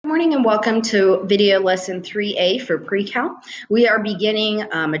morning and welcome to video lesson 3A for Precal. We are beginning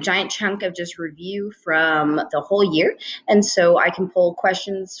a giant chunk of just review from the whole year, and so I can pull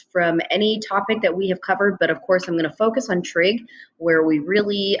questions from any topic that we have covered, but of course I'm going to focus on Trig where we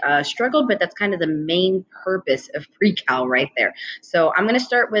really struggled, but that's kind of the main purpose of Precal right there. So I'm going to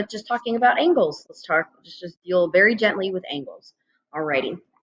start with just talking about angles. Let's just deal very gently with angles. Alrighty.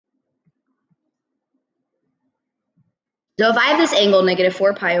 So if I have this angle, negative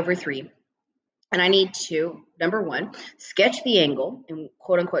 4 pi over 3, and I need to, number one, sketch the angle in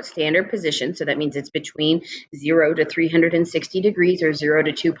quote-unquote standard position, so that means it's between 0 to 360 degrees or 0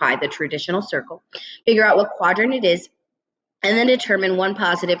 to 2 pi, the traditional circle. Figure out what quadrant it is, and then determine one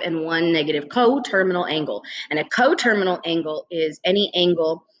positive and one negative coterminal angle. And a coterminal angle is any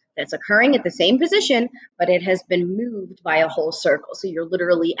angle that's occurring at the same position, but it has been moved by a whole circle. So you're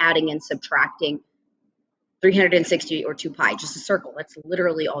literally adding and subtracting 360 or 2 pi, just a circle. That's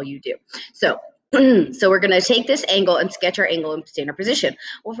literally all you do. So we're going to take this angle and sketch our angle in standard position.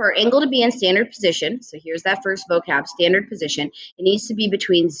 Well, for our angle to be in standard position, so here's that first vocab, standard position, it needs to be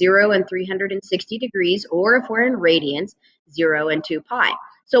between 0 and 360 degrees, or if we're in radians, 0 and 2 pi.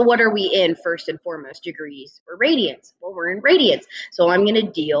 So what are we in first and foremost, degrees or radians? Well, we're in radians. So I'm going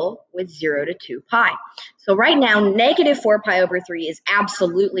to deal with 0 to 2 pi. So right now, negative 4 pi over 3 is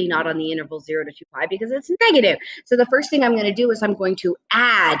absolutely not on the interval 0 to 2 pi because it's negative. So the first thing I'm going to do is I'm going to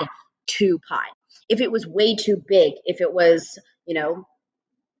add 2 pi. If it was way too big, if it was,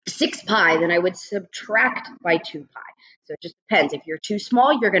 6 pi, then I would subtract by 2 pi. So it just depends. If you're too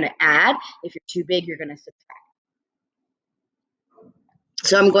small, you're going to add. If you're too big, you're going to subtract.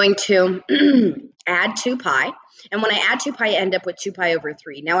 So I'm going to add 2 pi, and when I add 2 pi, I end up with 2 pi over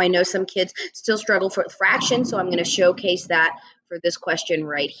 3. Now I know some kids still struggle with fractions, so I'm going to showcase that for this question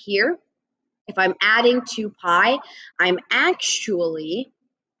right here. If I'm adding 2 pi, I'm actually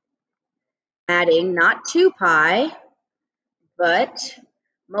adding not 2 pi, but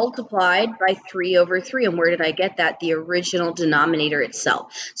multiplied by 3 over 3. And where did I get that? The original denominator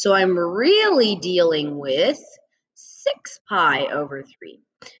itself. So I'm really dealing with 6 pi over 3.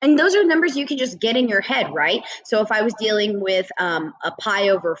 And those are numbers you can just get in your head, right? So if I was dealing with a pi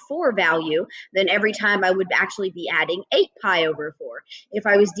over 4 value, then every time I would actually be adding 8 pi over 4. If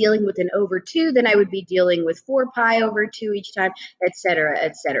I was dealing with an over 2, then I would be dealing with 4 pi over 2 each time, etc.,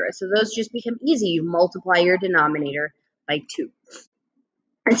 etc. So those just become easy. You multiply your denominator by 2.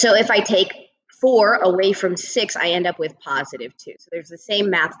 And so if I take 4 away from 6, I end up with positive 2. So there's the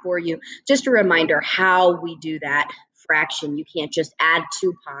same math for you. Just a reminder how we do that fraction. You can't just add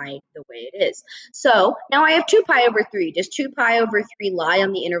 2 pi the way it is. So now I have 2 pi over 3. Does 2 pi over 3 lie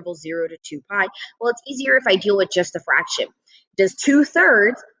on the interval 0 to 2 pi? Well, it's easier if I deal with just the fraction. Does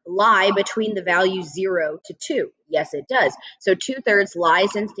 2/3 lie between the values 0 to 2? Yes, it does. So 2/3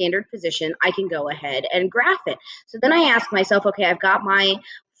 lies in standard position. I can go ahead and graph it. So then I ask myself, okay, I've got my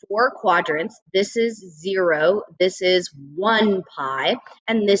 4 quadrants. This is 0, this is 1 pi,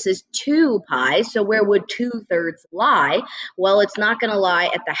 and this is 2 pi. So where would 2/3 lie? Well, it's not going to lie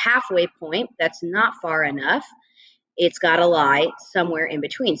at the halfway point. That's not far enough. It's got to lie somewhere in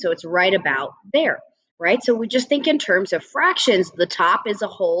between. So it's right about there. Right? So we just think in terms of fractions. The top is a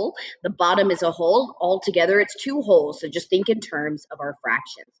whole, the bottom is a whole. Altogether, it's 2 wholes. So just think in terms of our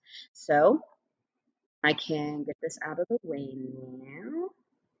fractions. So I can get this out of the way now.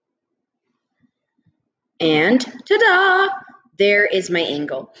 And ta-da! There is my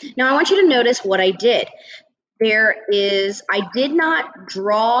angle. Now I want you to notice what I did. I did not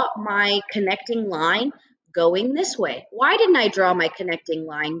draw my connecting line going this way. Why didn't I draw my connecting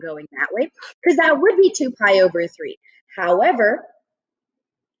line going that way? Because that would be 2 pi over 3. However,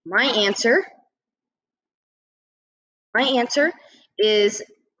 my answer is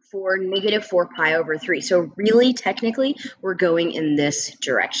for negative 4 pi over 3. So really, technically, we're going in this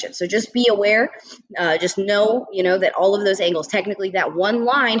direction. So just be aware, just know, that all of those angles, technically that one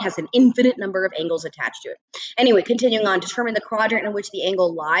line has an infinite number of angles attached to it. Anyway, continuing on, determine the quadrant in which the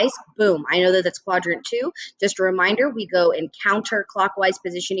angle lies. Boom, I know that that's quadrant 2. Just a reminder, we go in counterclockwise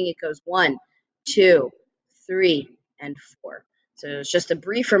positioning. It goes 1, 2, 3, and 4. So it's just a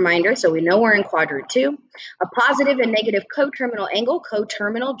brief reminder, so we know we're in quadrant 2. A positive and negative coterminal angle.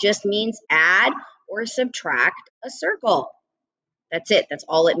 Coterminal just means add or subtract a circle. That's it. That's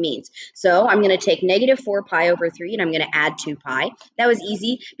all it means. So I'm going to take negative 4 pi over 3, and I'm going to add 2 pi. That was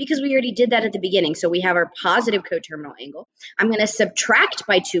easy because we already did that at the beginning. So we have our positive coterminal angle. I'm going to subtract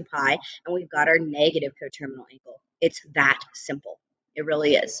by 2 pi, and we've got our negative coterminal angle. It's that simple. It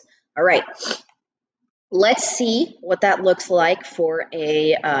really is. All right. Let's see what that looks like for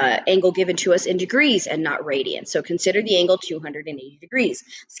a angle given to us in degrees and not radians. So consider the angle 280 degrees.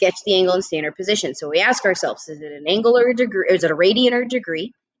 Sketch the angle in standard position. So we ask ourselves, is it an angle or a degree? Is it a radian or a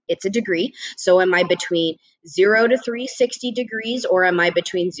degree? It's a degree. So am I between 0 to 360 degrees, or am I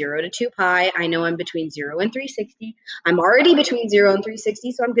between 0 to 2 pi? I know I'm between 0 and 360. I'm already between 0 and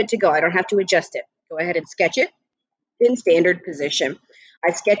 360, so I'm good to go. I don't have to adjust it. Go ahead and sketch it in standard position.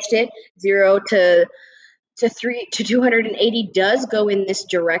 I sketched it 0 to 280 does go in this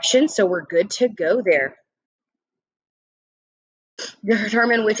direction, so we're good to go there.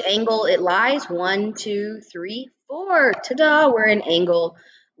 Determine which angle it lies. 1, 2, 3, 4. Ta-da!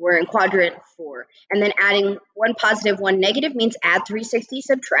 We're in quadrant 4. And then adding one positive, one negative means add 360,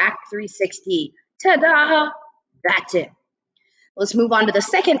 subtract 360. Ta-da! That's it. Let's move on to the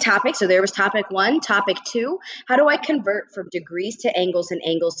second topic. So there was topic 1. Topic 2, how do I convert from degrees to angles and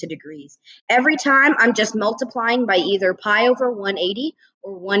angles to degrees? Every time I'm just multiplying by either pi over 180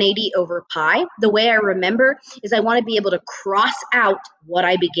 or 180 over pi. The way I remember is I want to be able to cross out what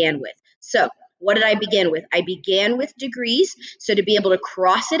I began with. So what did I begin with? I began with degrees. So to be able to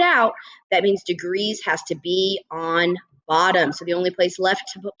cross it out, that means degrees has to be on bottom. So the only place left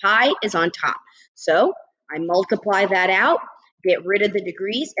to put pi is on top. So I multiply that out, get rid of the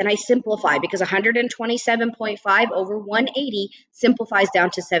degrees, and I simplify because 127.5 over 180 simplifies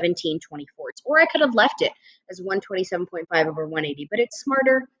down to 17/24. Or I could have left it as 127.5 over 180, but it's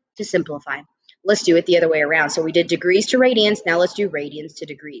smarter to simplify. Let's do it the other way around. So we did degrees to radians. Now let's do radians to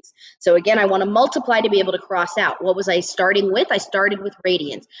degrees. So again, I want to multiply to be able to cross out. What was I starting with? I started with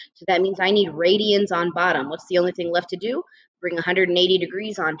radians. So that means I need radians on bottom. What's the only thing left to do? Bring 180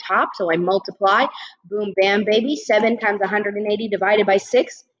 degrees on top. So I multiply. Boom, bam, baby. 7 times 180 divided by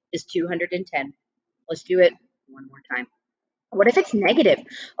 6 is 210. Let's do it one more time. What if it's negative?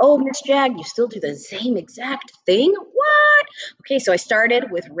 Oh, Miss Jag, you still do the same exact thing? What? Okay, so I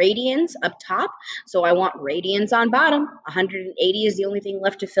started with radians up top. So I want radians on bottom. 180 is the only thing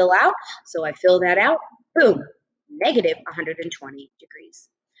left to fill out. So I fill that out. Boom, negative 120 degrees.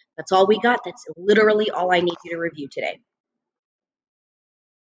 That's all we got. That's literally all I need you to review today.